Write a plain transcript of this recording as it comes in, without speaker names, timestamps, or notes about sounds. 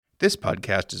This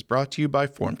podcast is brought to you by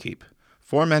FormKeep.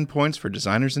 Form endpoints for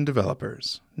designers and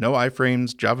developers. No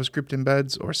iframes, JavaScript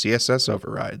embeds, or CSS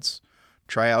overrides.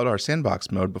 Try out our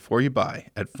sandbox mode before you buy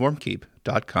at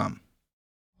formkeep.com.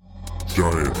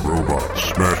 Giant robots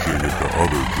smashing into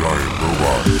other giant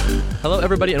robots. Hello,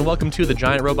 everybody, and welcome to the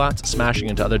Giant Robots Smashing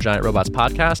into Other Giant Robots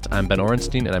podcast. I'm Ben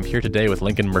Orenstein, and I'm here today with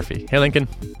Lincoln Murphy. Hey, Lincoln.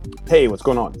 Hey, what's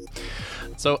going on?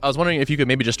 So I was wondering if you could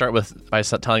maybe just start by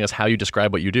telling us how you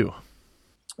describe what you do.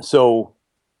 So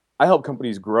I help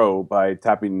companies grow by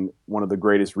tapping one of the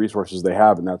greatest resources they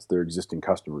have, and that's their existing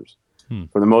customers.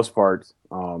 For the most part,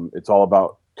 it's all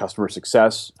about customer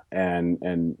success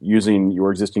and using your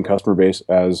existing customer base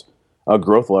as a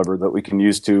growth lever that we can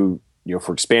use to,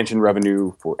 for expansion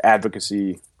revenue, for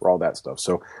advocacy, for all that stuff.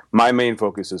 So my main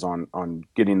focus is on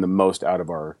getting the most out of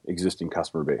our existing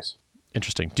customer base.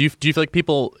 Interesting. Do you feel like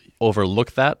people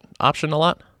overlook that option a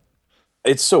lot?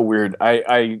 It's so weird.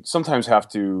 I sometimes have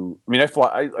to. I mean,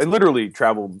 I literally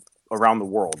travel around the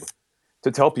world to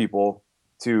tell people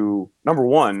to, number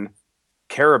one,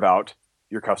 care about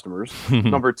your customers.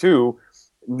 Number two,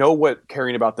 know what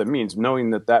caring about them means, knowing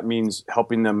that means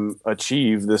helping them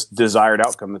achieve this desired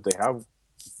outcome that they have,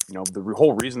 the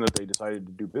whole reason that they decided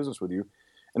to do business with you.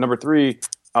 And number three,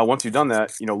 once you've done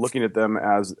that, looking at them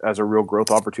as a real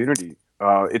growth opportunity.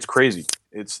 It's crazy.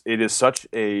 It is such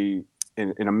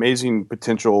an amazing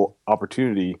potential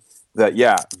opportunity that,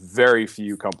 very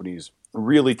few companies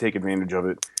really take advantage of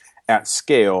it at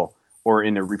scale or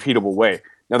in a repeatable way.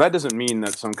 Now, that doesn't mean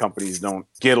that some companies don't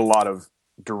get a lot of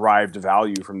derived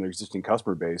value from their existing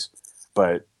customer base,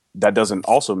 but that doesn't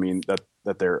also mean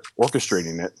that they're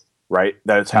orchestrating it, right?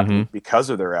 That it's happening because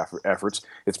of their efforts.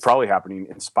 It's probably happening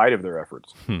in spite of their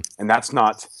efforts. And that's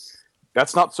not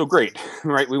so great,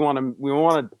 right? We want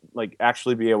to like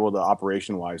actually be able to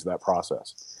operationalize that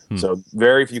process. So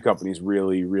very few companies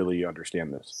really, really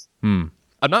understand this. I'm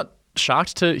not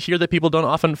shocked to hear that people don't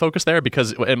often focus there,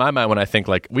 because in my mind, when I think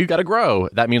like we've got to grow,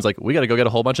 that means like we got to go get a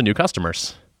whole bunch of new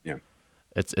customers. Yeah.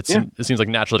 It seems like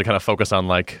natural to kind of focus on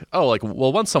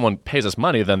well, once someone pays us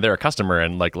money, then they're a customer,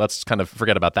 and like let's kind of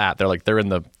forget about that. They're like they're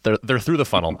through the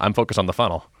funnel. I'm focused on the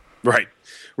funnel. Right.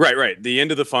 The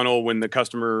end of the funnel, when the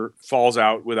customer falls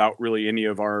out without really any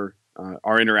of our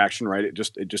interaction, right? It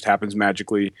just happens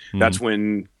magically. That's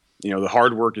when the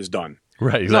hard work is done.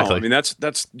 Right. Exactly. No, I mean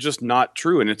that's just not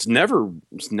true, and it's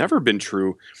never been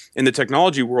true in the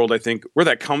technology world. I think where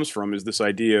that comes from is this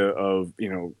idea of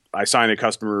I sign a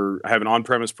customer, I have an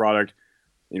on-premise product.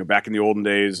 Back in the olden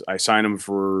days, I sign them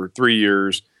for 3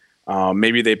 years.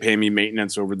 Maybe they pay me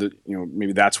maintenance over the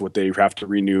maybe that's what they have to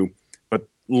renew. But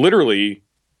literally,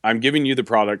 I'm giving you the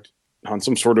product on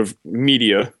some sort of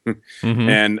media,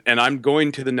 and I'm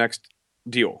going to the next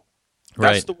deal.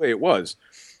 That's the way it was.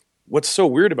 What's so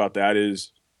weird about that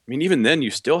is, even then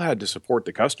you still had to support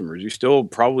the customers. You still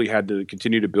probably had to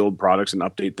continue to build products and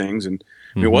update things. And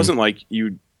it wasn't like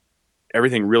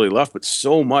everything really left, but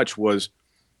so much was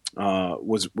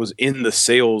in the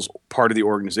sales part of the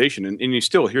organization. And you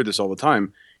still hear this all the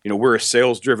time. We're a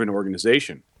sales-driven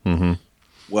organization.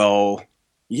 Well,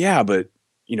 yeah, but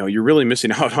you're really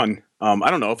missing out on, I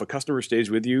don't know, if a customer stays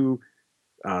with you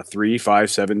 3,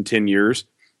 5, 7, 10 years,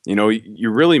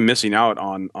 you're really missing out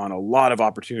on a lot of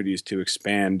opportunities to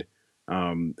expand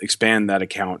that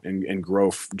account and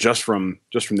grow just from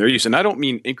their use. And I don't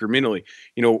mean incrementally.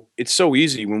 It's so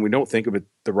easy when we don't think of it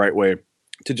the right way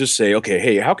to just say, okay,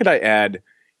 hey, how could I add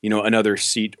another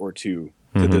seat or two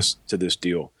to this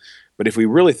deal? But if we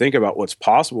really think about what's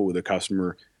possible with a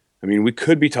customer, we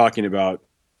could be talking about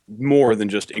more than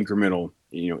just incremental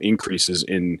increases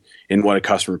in what a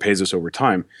customer pays us over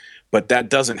time. But that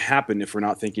doesn't happen if we're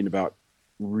not thinking about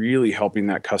really helping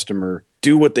that customer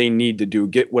do what they need to do,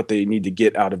 get what they need to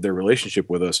get out of their relationship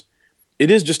with us.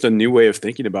 It is just a new way of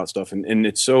thinking about stuff. And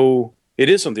it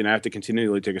is something I have to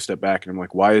continually take a step back. And I'm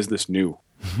like, why is this new?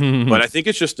 But I think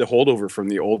it's just a holdover from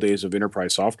the old days of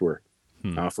enterprise software.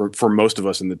 For most of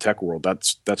us in the tech world,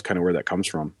 that's kind of where that comes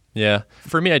from. Yeah.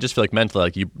 For me, I just feel like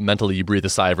mentally you breathe a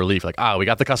sigh of relief. Like, we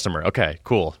got the customer. Okay,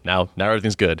 cool. Now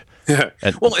everything's good.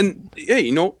 And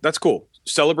hey, that's cool.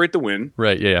 Celebrate the win.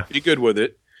 Right. Yeah. Be good with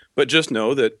it. But just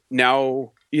know that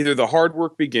now either the hard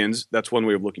work begins. That's one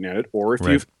way of looking at it. Or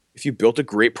if you built a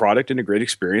great product and a great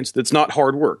experience, that's not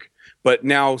hard work. But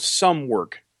now some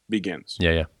work begins.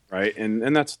 Yeah. Right.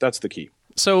 And that's the key.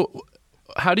 So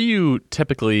how do you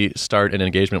typically start an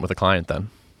engagement with a client then?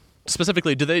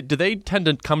 Specifically, do they tend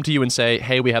to come to you and say,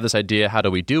 hey, we have this idea, how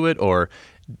do we do it? Or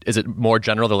is it more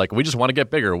general? They're like, we just want to get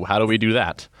bigger. How do we do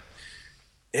that?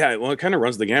 Yeah, well, it kind of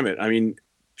runs the gamut.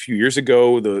 few years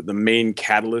ago, the main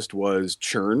catalyst was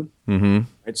churn. Mm-hmm.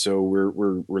 Right? So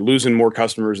we're losing more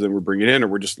customers than we're bringing in, or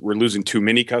we're losing too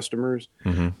many customers.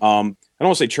 Mm-hmm. I don't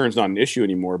want to say churn's not an issue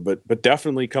anymore, but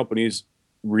definitely companies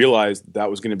realized that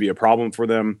was going to be a problem for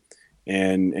them,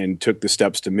 and took the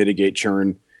steps to mitigate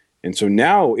churn. And so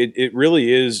now it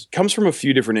really comes from a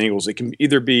few different angles. It can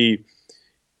either be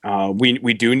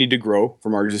we do need to grow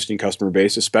from our existing customer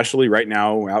base, especially right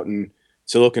now out in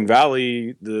Silicon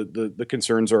Valley. The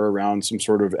concerns are around some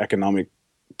sort of economic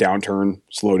downturn,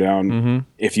 slowdown. Mm-hmm.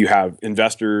 If you have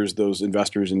investors, those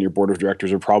investors in your board of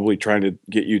directors are probably trying to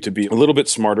get you to be a little bit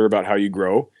smarter about how you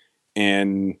grow.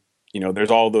 And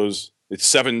there's all those. It's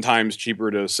 7 times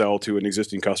cheaper to sell to an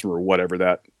existing customer, or whatever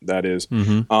that is.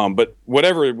 Mm-hmm. But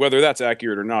whether that's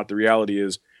accurate or not, the reality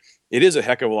is it is a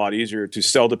heck of a lot easier to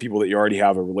sell to people that you already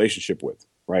have a relationship with,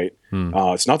 right?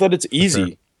 It's not that it's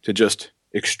easy to just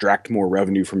extract more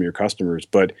revenue from your customers,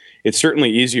 but it's certainly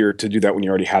easier to do that when you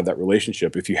already have that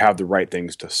relationship, if you have the right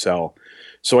things to sell.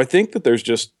 So I think that there's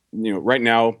just, right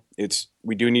now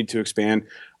we do need to expand.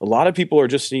 A lot of people are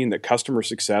just seeing that customer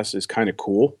success is kind of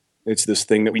cool. It's this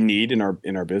thing that we need in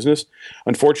our business.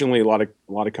 Unfortunately, a lot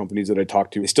of companies that I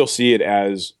talk to, they still see it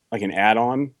as like an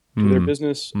add-on to their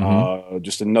business,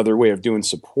 just another way of doing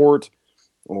support,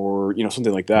 or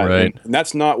something like that. Right. And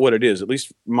that's not what it is. At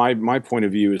least my point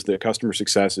of view is that customer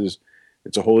success it's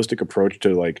a holistic approach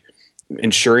to like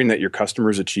ensuring that your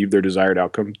customers achieve their desired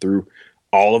outcome through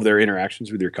all of their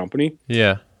interactions with your company.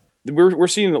 Yeah, we're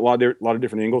seeing a lot of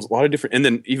different angles, and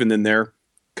then even then there,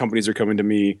 companies are coming to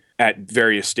me at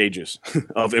various stages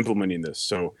of implementing this.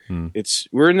 So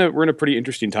we're in a pretty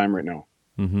interesting time right now.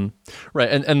 Mm-hmm. Right,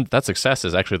 and that success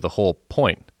is actually the whole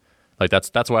point. Like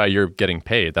that's why you're getting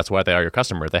paid. That's why they are your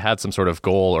customer. They had some sort of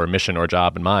goal or mission or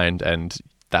job in mind, and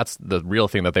that's the real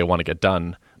thing that they want to get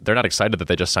done. They're not excited that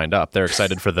they just signed up. They're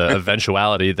excited for the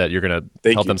eventuality that you're going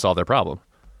to help them solve their problem.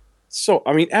 So,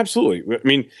 I mean, absolutely. I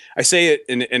mean, I say it,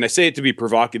 and I say it to be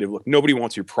provocative. Look, nobody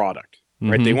wants your product,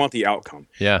 right? Mm-hmm. They want the outcome.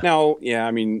 Yeah. Now,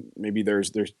 I mean, maybe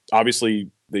there's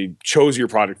obviously they chose your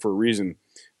product for a reason.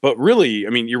 But really, I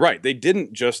mean, you're right.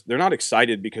 They're not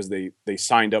excited because they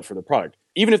signed up for the product.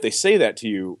 Even if they say that to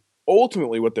you,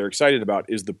 ultimately what they're excited about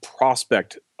is the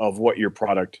prospect of what your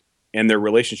product and their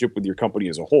relationship with your company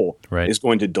as a whole is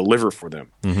going to deliver for them.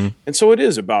 Mm-hmm. And so it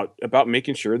is about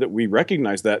making sure that we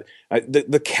recognize that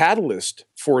the catalyst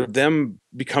for them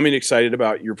becoming excited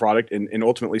about your product and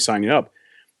ultimately signing up,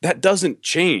 that doesn't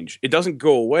change. It doesn't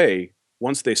go away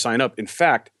once they sign up. In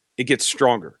fact, it gets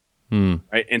stronger.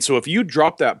 Right? And so if you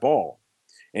drop that ball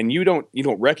and you don't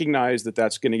recognize that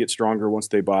that's going to get stronger once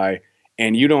they buy,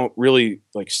 and you don't really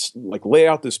like lay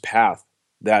out this path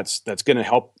that's going to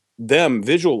help them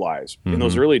visualize in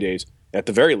those early days, at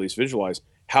the very least visualize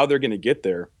how they're going to get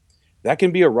there, that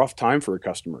can be a rough time for a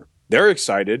customer. They're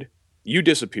excited, you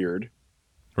disappeared.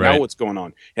 Now what's going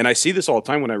on? And I see this all the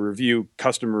time when I review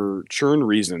customer churn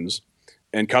reasons.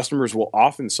 And customers will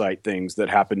often cite things that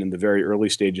happen in the very early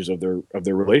stages of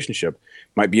their relationship.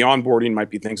 Might be onboarding, might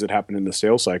be things that happen in the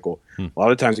sales cycle. A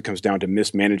lot of times it comes down to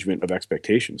mismanagement of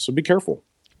expectations. So be careful.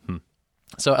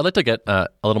 So I'd like to get a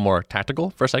little more tactical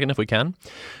for a second, if we can.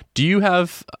 Do you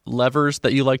have levers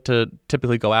that you like to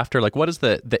typically go after? Like, what is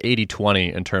the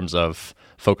 80-20 in terms of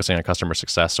focusing on customer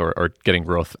success or getting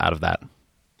growth out of that?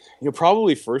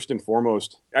 Probably first and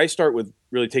foremost, I start with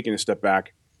really taking a step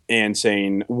back and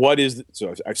saying,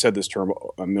 so I've said this term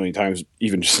a million times,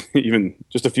 even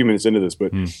just a few minutes into this,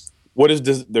 but what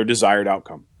is their desired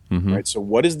outcome, right? So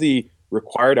what is the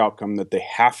required outcome that they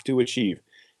have to achieve?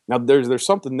 Now there's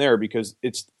something there because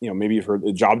it's, maybe you've heard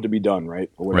the job to be done,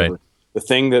 right? Or whatever, the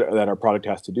thing that our product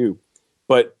has to do.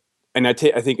 But, and I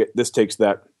think this takes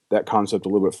that concept a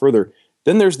little bit further.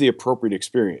 Then there's the appropriate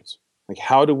experience. Like,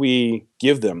 how do we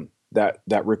give them that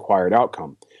required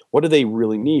outcome? What do they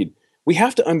really need? We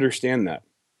have to understand that.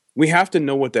 We have to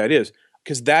know what that is,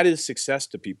 because that is success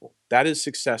to people. That is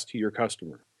success to your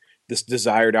customer. This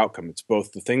desired outcome. It's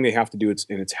both the thing they have to do,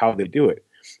 and it's how they do it.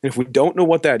 And if we don't know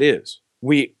what that is,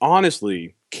 we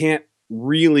honestly can't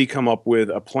really come up with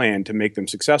a plan to make them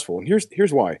successful. And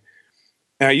here's why.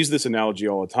 And I use this analogy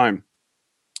all the time.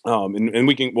 And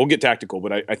we'll get tactical,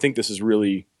 but I think this is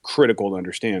really critical to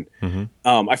understand.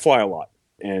 I fly a lot,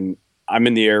 and I'm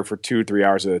in the air for 2 or 3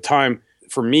 hours at a time.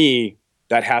 For me,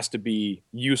 that has to be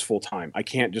useful time. I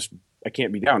can't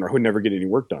be down, or I would never get any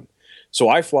work done. So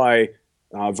I fly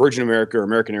Virgin America or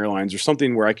American Airlines or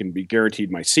something where I can be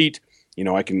guaranteed my seat.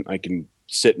 I can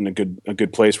sit in a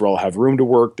good place where I'll have room to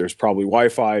work. There's probably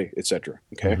Wi-Fi, etc.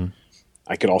 Okay.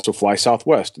 I could also fly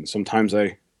Southwest, and sometimes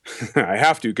I I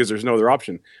have to because there's no other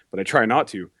option, but I try not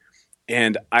to.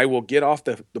 And I will get off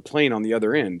the plane on the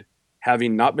other end,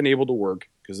 having not been able to work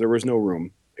because there was no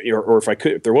room, or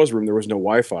if there was room, there was no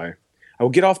Wi-Fi. I will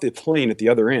get off the plane at the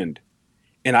other end,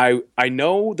 and I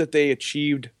know that they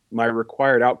achieved my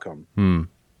required outcome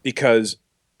because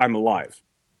I'm alive.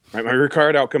 Right? My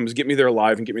required outcome is get me there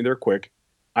alive and get me there quick.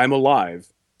 I'm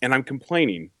alive, and I'm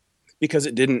complaining because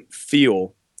it didn't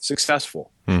feel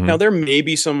successful. Now there may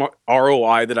be some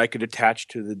ROI that I could attach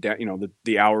to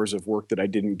the hours of work that I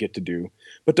didn't get to do,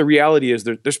 but the reality is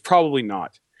there's probably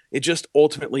not. It just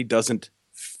ultimately doesn't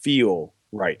feel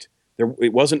right.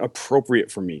 It wasn't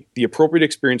appropriate for me. The appropriate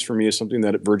experience for me is something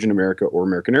that Virgin America or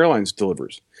American Airlines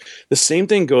delivers. The same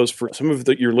thing goes for some of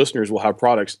your listeners will have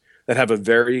products that have a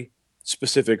very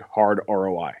specific hard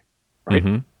ROI,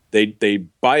 right? They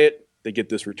buy it, they get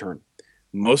this return.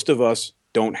 Most of us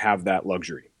don't have that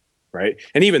luxury, right?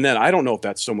 And even then, I don't know if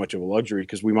that's so much of a luxury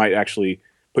because we might actually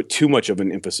put too much of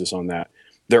an emphasis on that.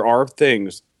 There are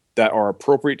things that are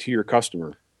appropriate to your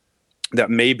customer that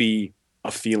may be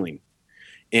a feeling.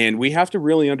 And we have to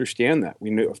really understand that.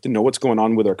 We have to know what's going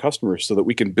on with our customers so that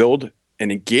we can build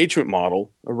an engagement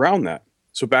model around that.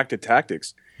 So back to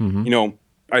tactics,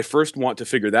 I first want to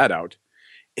figure that out.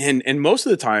 And most of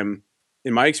the time,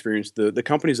 in my experience, the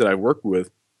companies that I've worked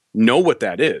with know what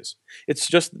that is. It's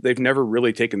just that they've never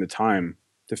really taken the time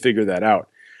to figure that out.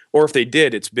 Or if they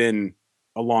did, it's been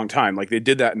a long time. Like they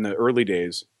did that in the early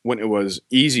days when it was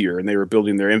easier and they were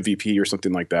building their MVP or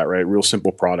something like that, right? Real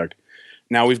simple product.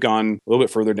 Now we've gone a little bit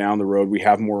further down the road. We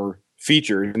have more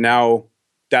features. Now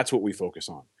that's what we focus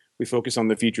on. We focus on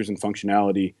the features and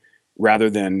functionality rather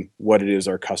than what it is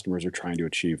our customers are trying to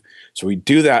achieve. So we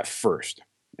do that first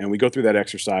and we go through that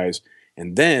exercise,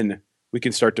 and then we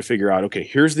can start to figure out, okay,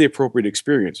 here's the appropriate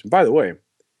experience. And by the way,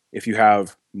 if you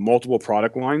have multiple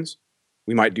product lines,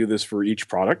 we might do this for each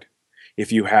product.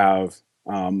 If you have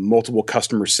multiple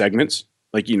customer segments,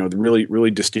 like, the really, really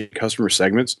distinct customer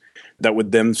segments that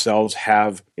would themselves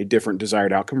have a different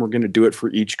desired outcome, we're going to do it for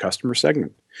each customer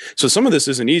segment. So some of this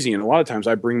isn't easy, and a lot of times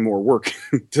I bring more work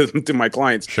to my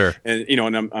clients. Sure. And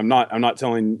and I'm not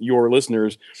telling your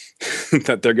listeners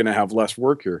that they're going to have less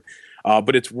work here,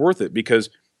 but it's worth it because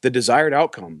the desired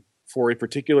outcome for a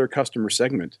particular customer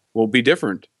segment will be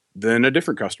different than a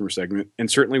different customer segment,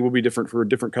 and certainly will be different for a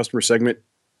different customer segment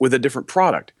with a different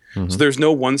product. So there's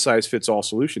no one-size-fits-all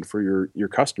solution for your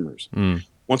customers.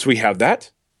 Once we have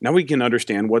that, now we can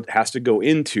understand what has to go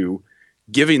into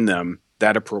giving them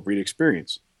that appropriate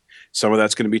experience. Some of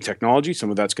that's going to be technology.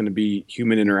 Some of that's going to be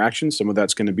human interaction. Some of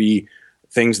that's going to be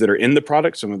things that are in the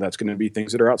product. Some of that's going to be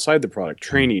things that are outside the product,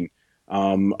 training,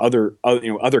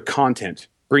 other content,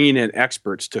 bringing in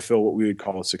experts to fill what we would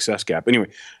call a success gap. Anyway,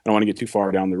 I don't want to get too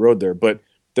far down the road there, but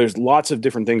there's lots of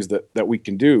different things that we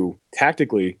can do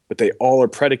tactically, but they all are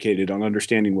predicated on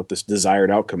understanding what this desired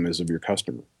outcome is of your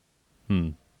customer.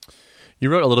 You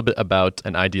wrote a little bit about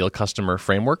an ideal customer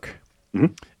framework,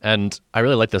 and I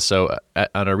really like this. So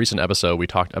on a recent episode, we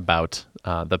talked about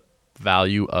the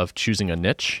value of choosing a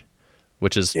niche,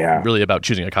 which is really about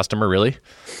choosing a customer, really.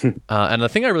 And the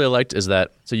thing I really liked is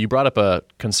that, so you brought up a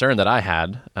concern that I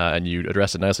had, and you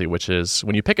addressed it nicely, which is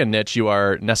when you pick a niche, you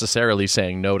are necessarily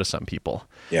saying no to some people.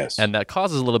 Yes. And that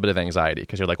causes a little bit of anxiety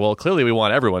because you're like, well, clearly we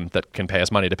want everyone that can pay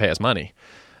us money to pay us money.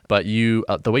 But you,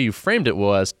 the way you framed it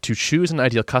was to choose an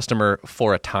ideal customer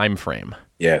for a time frame.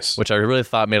 Yes. Which I really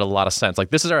thought made a lot of sense.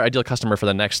 Like, this is our ideal customer for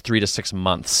the next 3 to 6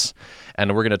 months.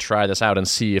 And we're going to try this out and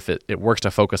see if it works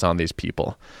to focus on these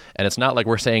people. And it's not like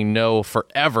we're saying no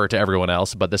forever to everyone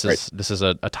else, but this is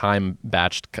a time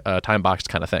boxed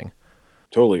kind of thing.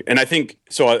 Totally. And I think,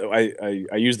 so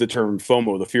I use the term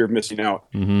FOMO, the fear of missing out,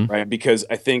 right? Because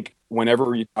I think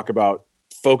whenever you talk about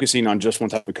focusing on just one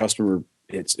type of customer,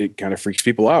 it kind of freaks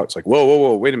people out. It's like,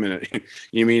 whoa, wait a minute.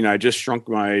 You mean I just shrunk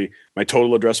my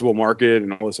total addressable market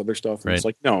and all this other stuff? And It's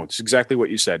like, no, it's exactly what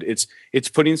you said. It's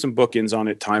putting some bookends on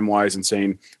it time-wise and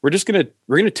saying, we're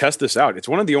going to test this out. It's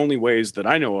one of the only ways that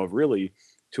I know of really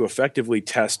to effectively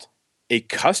test a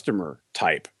customer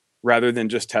type rather than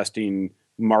just testing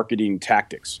marketing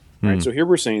tactics. Right. So here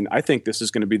we're saying, I think this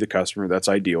is going to be the customer that's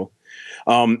ideal.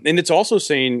 And it's also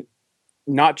saying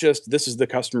not just this is the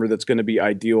customer that's going to be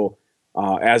ideal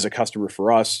as a customer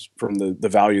for us from the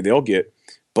value they'll get,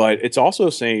 but it's also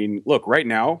saying, look, right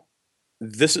now,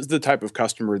 this is the type of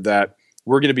customer that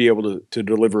we're going to be able to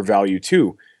deliver value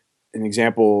to. An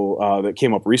example that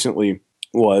came up recently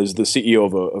was the CEO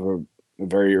of a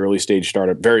very early stage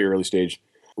startup, very early stage.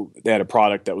 They had a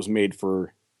product that was made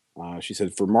for, she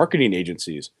said, for marketing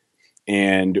agencies.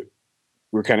 And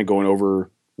we're kind of going over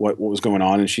what was going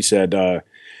on. And she said,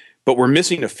 but we're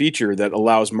missing a feature that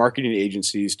allows marketing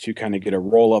agencies to kind of get a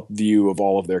roll-up view of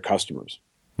all of their customers.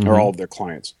 or all of their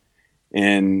clients.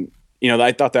 And,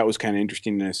 I thought that was kind of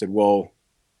interesting. And I said, well,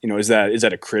 is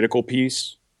that a critical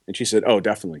piece? And she said, oh,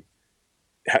 definitely.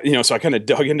 So I kind of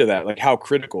dug into that, like how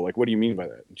critical, like, what do you mean by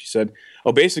that? And she said,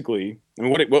 oh, basically,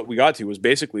 what we got to was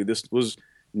basically this was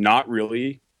not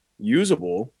really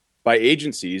usable by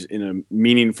agencies in a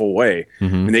meaningful way.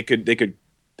 And they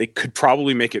could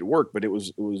probably make it work, but it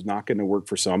was not going to work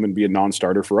for some and be a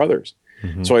non-starter for others.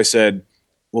 So I said,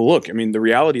 well, look, the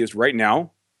reality is right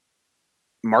now,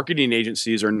 marketing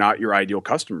agencies are not your ideal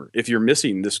customer if you're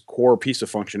missing this core piece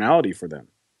of functionality for them.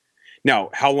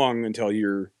 Now, how long until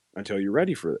you're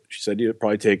ready for it? She said it'd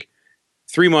probably take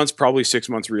 3 months, probably 6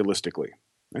 months realistically.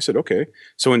 I said, okay.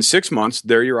 So in 6 months,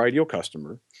 they're your ideal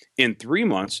customer. In 3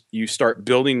 months, you start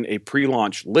building a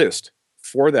pre-launch list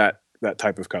for that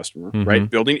type of customer, right?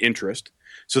 Building interest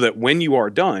so that when you are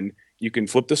done, you can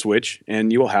flip the switch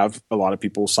and you will have a lot of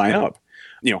people sign up,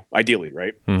 ideally,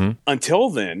 right? Until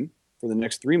then, for the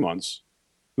next 3 months,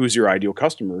 who's your ideal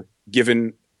customer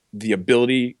given the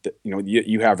ability that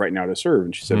you have right now to serve?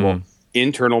 And she said, well,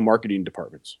 internal marketing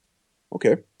departments.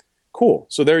 Okay, cool.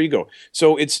 So there you go.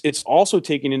 So it's also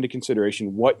taking into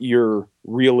consideration what your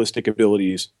realistic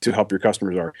abilities to help your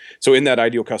customers are. So in that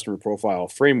ideal customer profile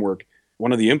framework,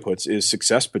 one of the inputs is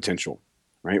success potential,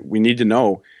 right? We need to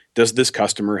know, does this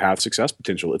customer have success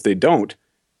potential? If they don't,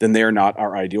 then they are not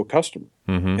our ideal customer.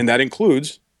 And that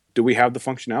includes, do we have the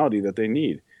functionality that they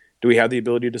need? Do we have the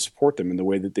ability to support them in the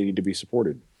way that they need to be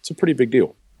supported? It's a pretty big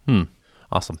deal.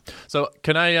 Awesome. So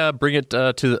can I bring it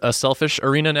to a selfish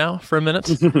arena now for a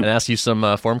minute and ask you some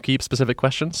FormKeep specific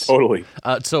questions? Totally.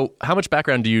 So how much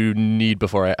background do you need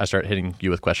before I start hitting you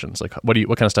with questions? Like what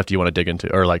kind of stuff do you want to dig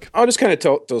into? Or like, I'll just kind of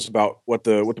tell us about what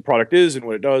the product is and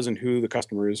what it does and who the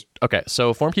customer is. Okay.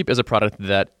 So FormKeep is a product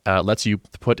that lets you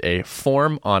put a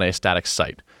form on a static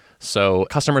site. So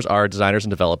customers are designers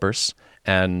and developers.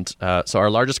 And so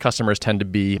our largest customers tend to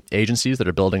be agencies that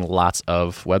are building lots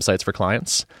of websites for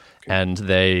clients. And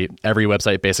every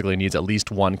website basically needs at least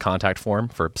one contact form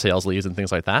for sales leads and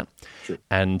things like that. Sure.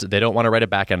 And they don't want to write a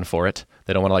backend for it.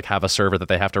 They don't want to have a server that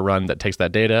they have to run that takes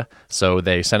that data. So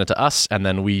they send it to us, and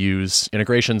then we use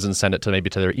integrations and send it to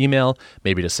maybe to their email,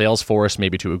 maybe to Salesforce,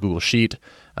 maybe to a Google Sheet.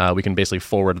 We can basically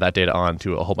forward that data on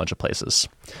to a whole bunch of places.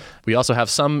 We also have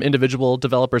some individual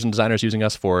developers and designers using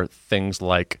us for things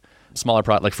like smaller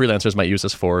like freelancers might use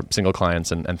this for single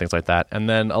clients and things like that. And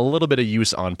then a little bit of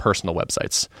use on personal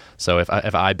websites. So if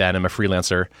I, Ben, am a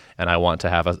freelancer and I want to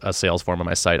have a sales form on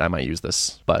my site, I might use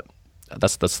this. But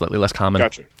that's slightly less common.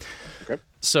 Gotcha. Okay.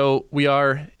 So we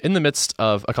are in the midst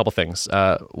of a couple things.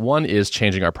 One is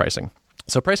changing our pricing.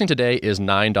 So pricing today is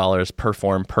 $9 per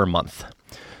form per month.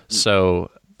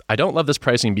 So I don't love this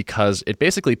pricing because it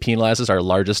basically penalizes our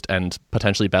largest and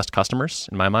potentially best customers,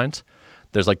 in my mind.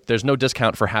 There's no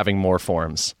discount for having more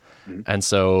forms. And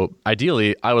so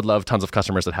ideally, I would love tons of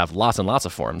customers that have lots and lots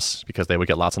of forms because they would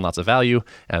get lots and lots of value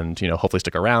and hopefully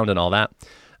stick around and all that.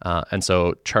 And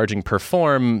so charging per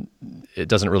form, it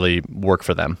doesn't really work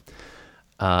for them.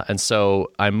 And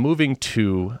so I'm moving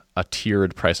to a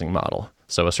tiered pricing model.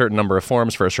 So a certain number of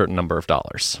forms for a certain number of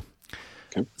dollars.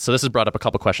 Okay. So this has brought up a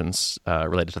couple questions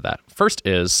related to that. First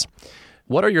is,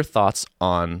 what are your thoughts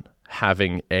on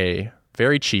having a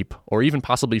very cheap or even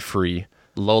possibly free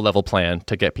low-level plan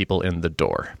to get people in the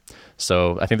door?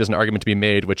 So I think there's an argument to be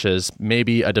made, which is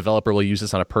maybe a developer will use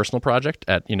this on a personal project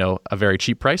at a very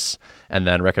cheap price, and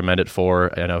then recommend it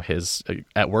for his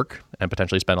at work and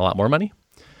potentially spend a lot more money.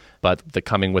 But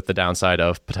coming with the downside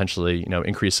of potentially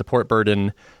increased support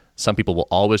burden. Some people will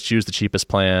always choose the cheapest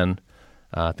plan.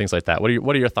 Things like that.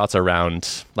 What are your thoughts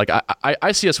around? Like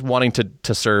I see us wanting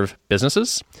to serve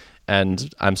businesses.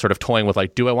 And I'm sort of toying with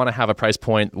do I want to have a price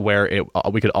point where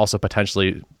we could also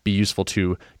potentially be useful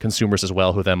to consumers as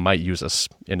well, who then might use us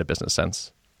in a business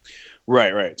sense?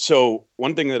 Right. So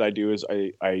one thing that I do is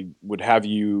I would have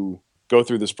you go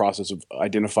through this process of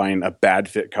identifying a bad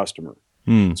fit customer.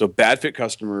 So bad fit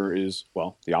customer is,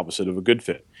 the opposite of a good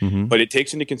fit. But it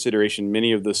takes into consideration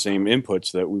many of the same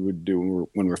inputs that we would do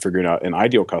when we're figuring out an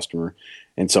ideal customer.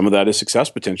 And some of that is success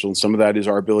potential, and some of that is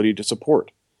our ability to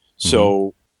support.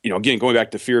 So again, going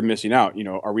back to fear of missing out,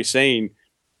 are we saying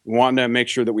we want to make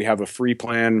sure that we have a free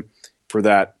plan for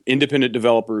that independent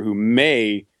developer who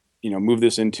may, move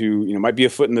this into, might be a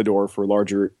foot in the door for a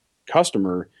larger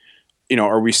customer?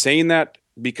 Are we saying that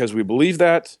because we believe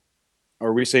that? Or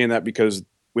are we saying that because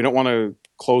we don't want to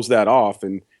close that off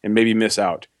and maybe miss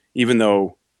out, even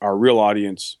though our real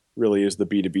audience really is the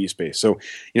B2B space? So,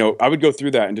 I would go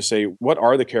through that and just say, what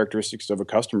are the characteristics of a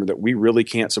customer that we really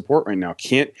can't support right now?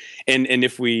 And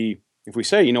if we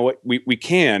say, we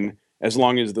can, as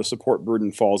long as the support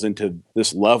burden falls into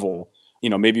this level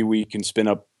maybe we can spin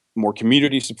up more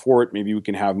community support. Maybe we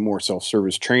can have more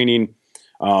self-service training,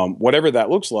 whatever that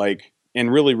looks like,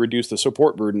 and really reduce the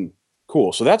support burden.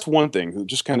 Cool. So that's one thing.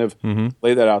 Just kind of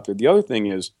lay that out there. The other thing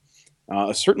is,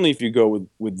 certainly if you go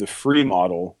with the free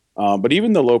model, but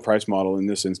even the low price model in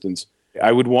this instance,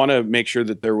 I would want to make sure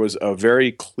that there was a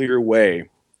very clear way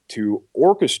to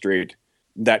orchestrate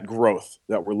that growth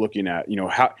that we're looking at.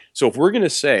 So if we're going to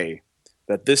say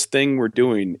that this thing we're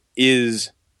doing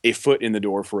is a foot in the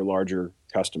door for a larger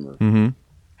customer,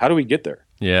 how do we get there?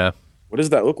 Yeah. What does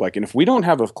that look like? And if we don't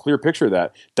have a clear picture of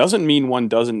that, doesn't mean one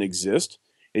doesn't exist.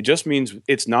 It just means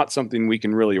it's not something we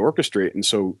can really orchestrate. And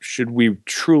so should we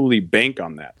truly bank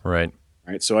on that? Right.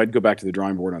 So I'd go back to the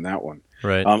drawing board on that one.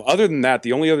 Right. Other than that,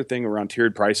 the only other thing around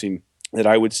tiered pricing that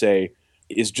I would say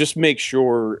is just make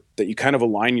sure that you kind of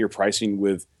align your pricing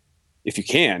with, if you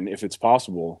can, if it's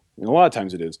possible, and a lot of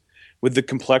times it is, with the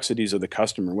complexities of the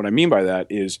customer. What I mean by that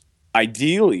is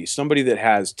ideally somebody that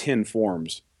has 10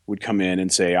 forms would come in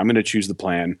and say, I'm going to choose the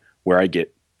plan where I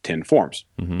get 10 forms.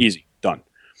 Easy, done.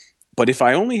 But if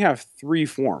I only have 3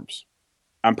 forms,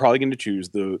 I'm probably going to choose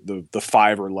the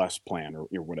 5 or less plan or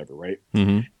whatever, right?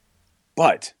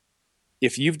 But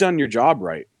if you've done your job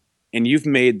right and you've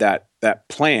made that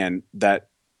plan that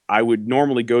I would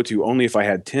normally go to only if I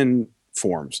had 10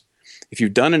 forms, if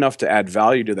you've done enough to add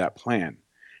value to that plan,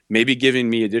 maybe giving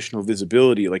me additional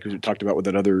visibility, like we talked about with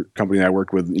that other company that I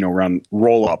worked with, around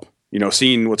roll up,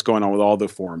 seeing what's going on with all the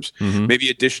forms, maybe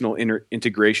additional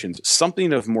integrations,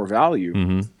 something of more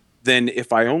value, then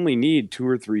if I only need 2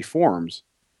 or 3 forms,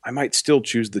 I might still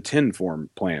choose the 10 form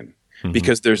plan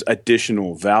because there's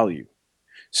additional value.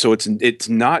 So it's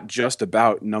not just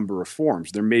about number of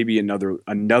forms. There may be another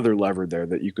lever there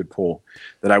that you could pull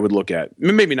that I would look at.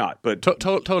 Maybe not, but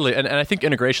totally. And I think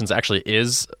integrations actually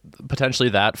is potentially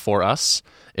that for us.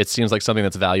 It seems like something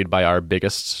that's valued by our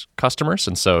biggest customers,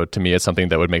 and so to me, it's something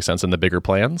that would make sense in the bigger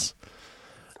plans.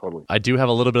 Totally. I do have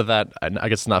a little bit of that. I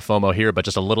guess it's not FOMO here, but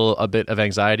just a bit of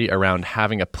anxiety around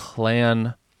having a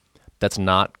plan that's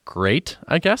not great,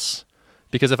 I guess.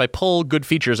 Because if I pull good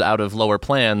features out of lower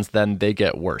plans, then they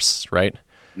get worse, right?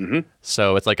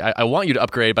 So it's like, I want you to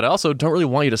upgrade, but I also don't really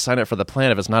want you to sign up for the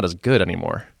plan if it's not as good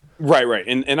anymore. Right.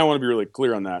 And I want to be really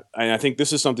clear on that. And I think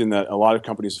this is something that a lot of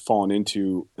companies have fallen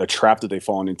into, a trap that they've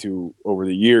fallen into over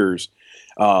the years.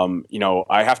 I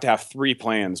have to have 3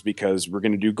 plans because we're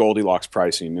going to do Goldilocks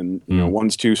pricing. And,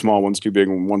 one's too small, one's too big,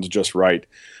 and one's just right.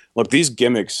 Look, these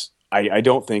gimmicks, I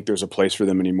don't think there's a place for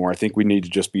them anymore. I think we need to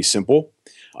just be simple.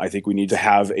 I think we need to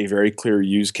have a very clear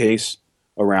use case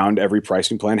around every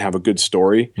pricing plan, have a good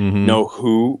story, know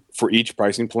who for each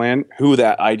pricing plan, who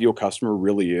that ideal customer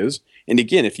really is. And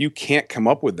again, if you can't come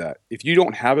up with that, if you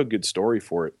don't have a good story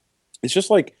for it, it's just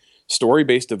like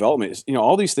story-based development.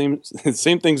 All these things, the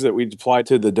same things that we apply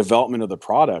to the development of the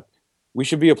product, we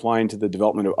should be applying to the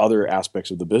development of other aspects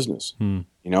of the business. And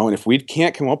if we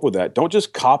can't come up with that, don't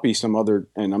just copy some other,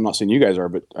 and I'm not saying you guys are,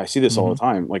 but I see this all the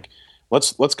time. Like,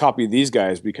 let's copy these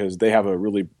guys because they have a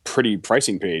really pretty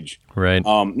pricing page. Right.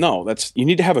 No, you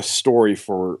need to have a story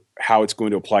for how it's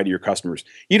going to apply to your customers.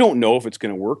 You don't know if it's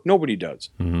going to work. Nobody does.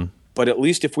 But at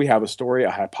least if we have a story,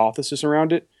 a hypothesis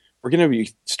around it, we're going to be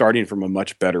starting from a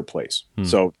much better place.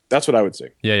 So that's what I would say.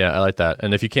 Yeah, I like that.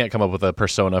 And if you can't come up with a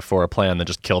persona for a plan, then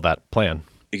just kill that plan.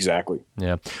 Exactly.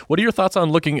 Yeah. What are your thoughts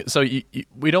on looking? So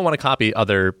we don't want to copy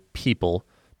other people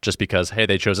just because, hey,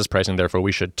 they chose this pricing, therefore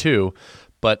we should too.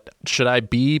 But should I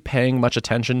be paying much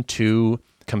attention to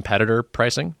competitor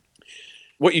pricing?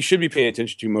 What you should be paying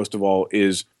attention to most of all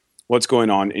is what's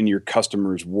going on in your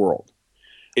customer's world.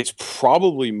 It's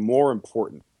probably more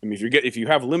important. I mean, if you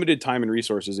have limited time and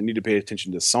resources and need to pay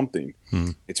attention to something,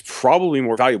 it's probably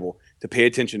more valuable to pay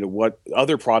attention to what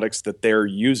other products that they're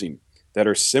using that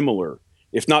are similar,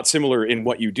 if not similar in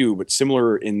what you do, but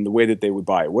similar in the way that they would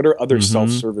buy. What are other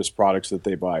self-service products that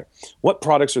they buy? What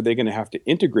products are they going to have to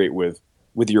integrate with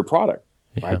your product?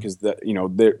 Right? Because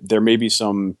there may be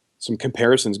some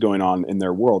comparisons going on in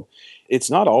their world. It's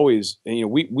not always,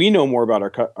 we know more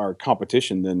about our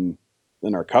competition than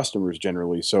our customers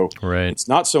generally. So It's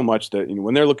not so much that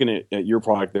when they're looking at your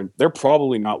product, they're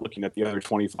probably not looking at the other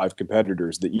 25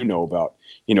 competitors that you know about,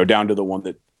 down to the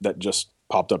one that just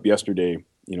popped up yesterday,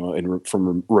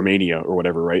 from Romania or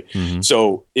whatever, right?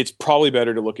 So it's probably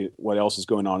better to look at what else is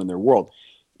going on in their world.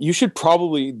 You should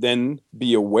probably then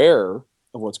be aware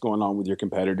of what's going on with your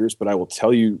competitors, but I will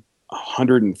tell you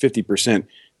 150%,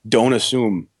 don't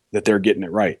assume that they're getting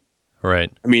it right.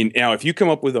 Right. I mean, if you come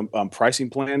up with a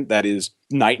pricing plan that is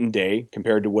night and day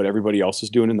compared to what everybody else is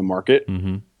doing in the market,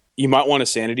 you might want to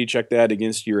sanity check that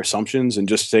against your assumptions and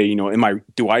just say,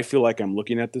 do I feel like I'm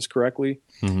looking at this correctly?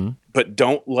 But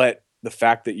don't let the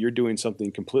fact that you're doing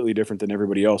something completely different than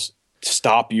everybody else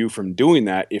stop you from doing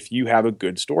that if you have a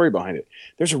good story behind it.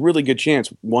 There's a really good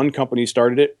chance one company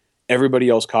started it, everybody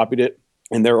else copied it,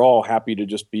 and they're all happy to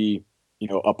just be,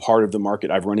 a part of the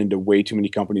market. I've run into way too many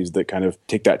companies that kind of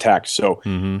take that tack. So,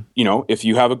 if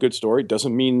you have a good story,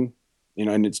 doesn't mean,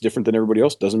 and it's different than everybody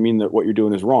else, doesn't mean that what you're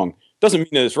doing is wrong. Doesn't mean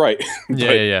that it's right.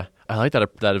 Yeah. I like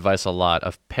that advice a lot,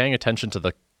 of paying attention to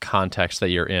the context that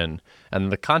you're in.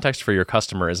 And the context for your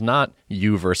customer is not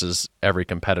you versus every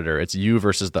competitor. It's you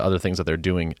versus the other things that they're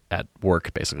doing at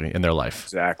work, basically, in their life.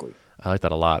 Exactly. I like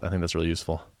that a lot. I think that's really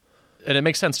useful. And it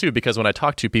makes sense, too, because when I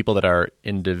talk to people that are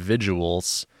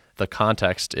individuals, the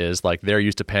context is like they're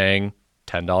used to paying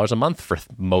 $10 a month for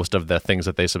most of the things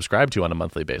that they subscribe to on a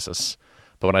monthly basis.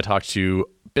 But when I talk to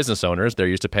business owners, they're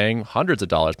used to paying hundreds of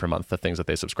dollars per month for things that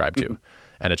they subscribe to.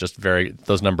 And it just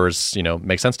those numbers,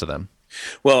 make sense to them.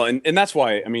 Well, and that's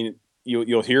why,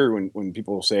 you'll hear when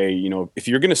people say, if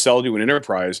you're going to sell to an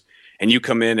enterprise and you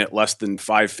come in at less than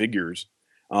 5 figures,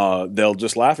 they'll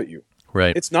just laugh at you.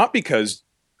 Right. It's not because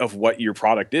of what your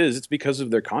product is, it's because of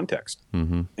their context.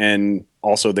 And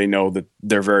also they know that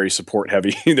they're very support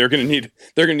heavy. they're going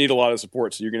to need a lot of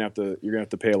support. So you're going to have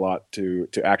to pay a lot to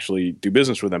actually do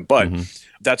business with them. But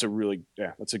that's a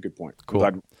good point. Cool.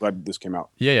 I'm glad this came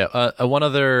out. Yeah. One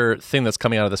other thing that's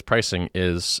coming out of this pricing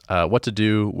is what to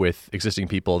do with existing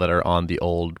people that are on the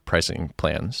old pricing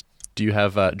plans. Do you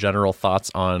have general thoughts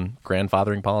on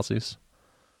grandfathering policies?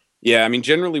 Yeah,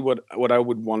 generally what I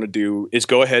would want to do is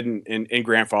go ahead and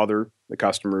grandfather the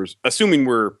customers, assuming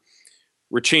we're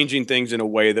changing things in a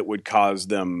way that would cause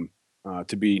them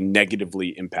to be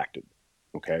negatively impacted.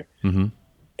 Okay.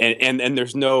 And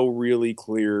there's no really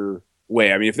clear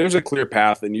way. If there's a clear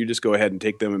path, then you just go ahead and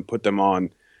take them and put them on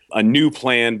a new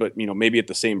plan, but maybe at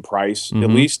the same price.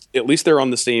 At least they're on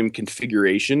the same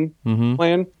configuration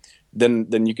plan.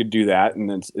 Then you could do that, and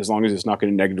then as long as it's not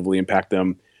going to negatively impact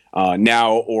them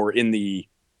now or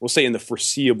we'll say in the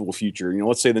foreseeable future,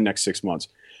 let's say the next 6 months,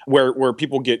 where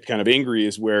people get kind of angry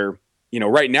is where,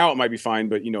 right now it might be fine,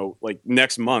 but like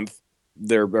next month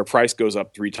their price goes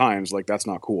up 3 times. Like that's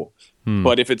not cool.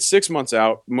 But if it's 6 months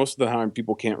out, most of the time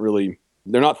people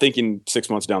they're not thinking 6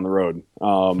 months down the road.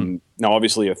 Now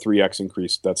obviously a 3x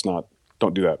increase,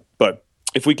 don't do that. But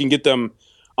if we can get them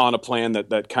on a plan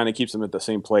that kind of keeps them at the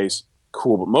same place,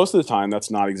 cool. But most of the time,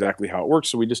 that's not exactly how it works.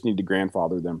 So we just need to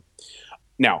grandfather them.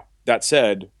 Now, that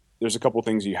said, there's a couple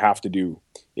things you have to do.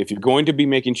 If you're going to be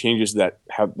making changes that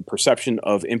have the perception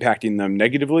of impacting them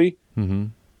negatively,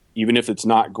 even if it's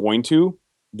not going to,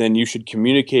 then you should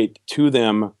communicate to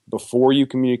them before you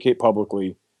communicate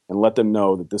publicly and let them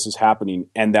know that this is happening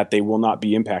and that they will not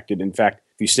be impacted. In fact,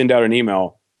 if you send out an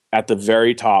email at the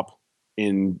very top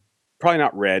in probably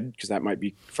not red because that might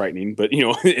be frightening, but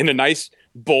in a nice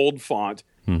bold font,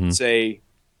 say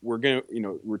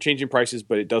we're changing prices,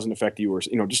 but it doesn't affect you, or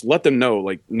just let them know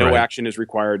like no action is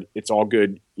required. It's all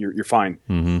good. You're fine.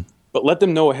 But let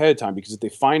them know ahead of time, because if they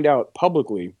find out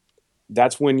publicly,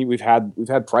 that's when we've had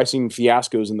pricing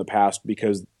fiascos in the past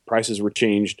because prices were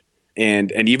changed,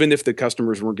 and even if the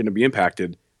customers weren't going to be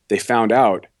impacted, they found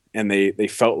out and they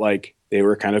felt like they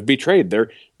were kind of betrayed.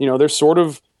 They're sort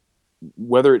of,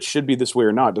 whether it should be this way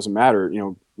or not, doesn't matter.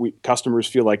 Customers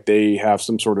feel like they have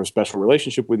some sort of special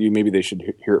relationship with you. Maybe they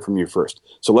should hear it from you first.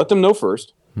 So let them know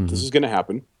first. This is going to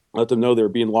happen. Let them know they're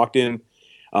being locked in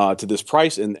to this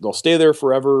price, and they'll stay there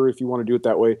forever if you want to do it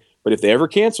that way. But if they ever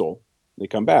cancel, they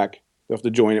come back, they'll have to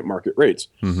join at market rates.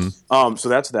 So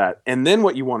that's that. And then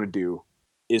what you want to do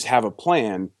is have a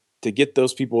plan to get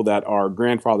those people that are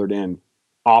grandfathered in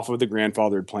off of the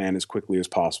grandfathered plan as quickly as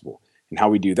possible. And how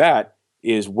we do that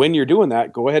is when you're doing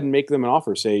that, go ahead and make them an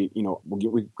offer. Say,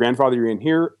 we grandfather you in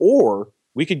here, or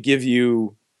we could give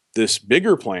you this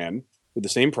bigger plan with the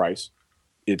same price.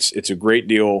 It's a great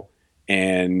deal,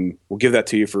 and we'll give that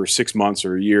to you for 6 months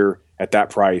or a year at that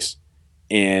price.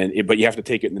 But you have to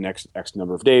take it in the next X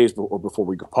number of days or before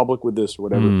we go public with this or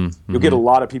whatever. You'll get a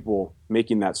lot of people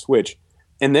making that switch.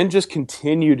 And then just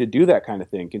continue to do that kind of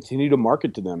thing. Continue to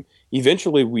market to them.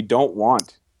 Eventually, we don't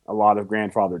want a lot of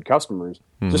grandfathered customers.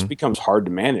 It just becomes hard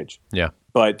to manage. Yeah.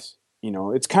 But,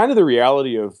 it's kind of the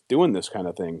reality of doing this kind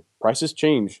of thing. Prices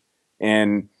change,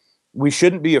 and we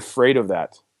shouldn't be afraid of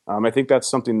that. I think that's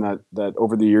something that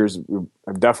over the years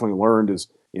I've definitely learned is,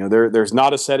 there's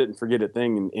not a set it and forget it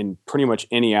thing in pretty much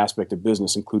any aspect of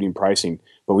business, including pricing.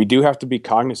 But we do have to be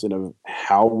cognizant of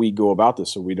how we go about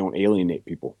this so we don't alienate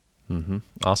people.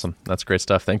 Awesome. That's great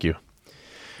stuff. Thank you.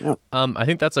 Yeah. I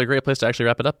think that's a great place to actually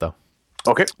wrap it up, though.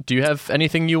 Okay. Do you have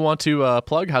anything you want to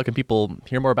plug? How can people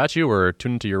hear more about you or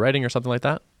tune into your writing or something like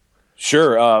that?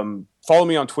 Sure. follow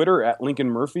me on Twitter at Lincoln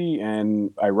Murphy,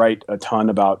 and I write a ton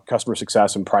about customer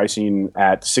success and pricing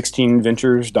at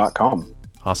 16ventures.com.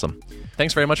 Awesome.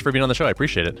 Thanks very much for being on the show. I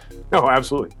appreciate it. Oh,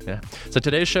 absolutely. Yeah. So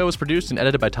today's show was produced and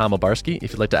edited by Tom Obarski.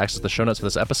 If you'd like to access the show notes for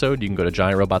this episode, you can go to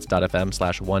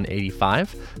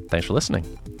giantrobots.fm/185. Thanks for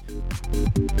listening.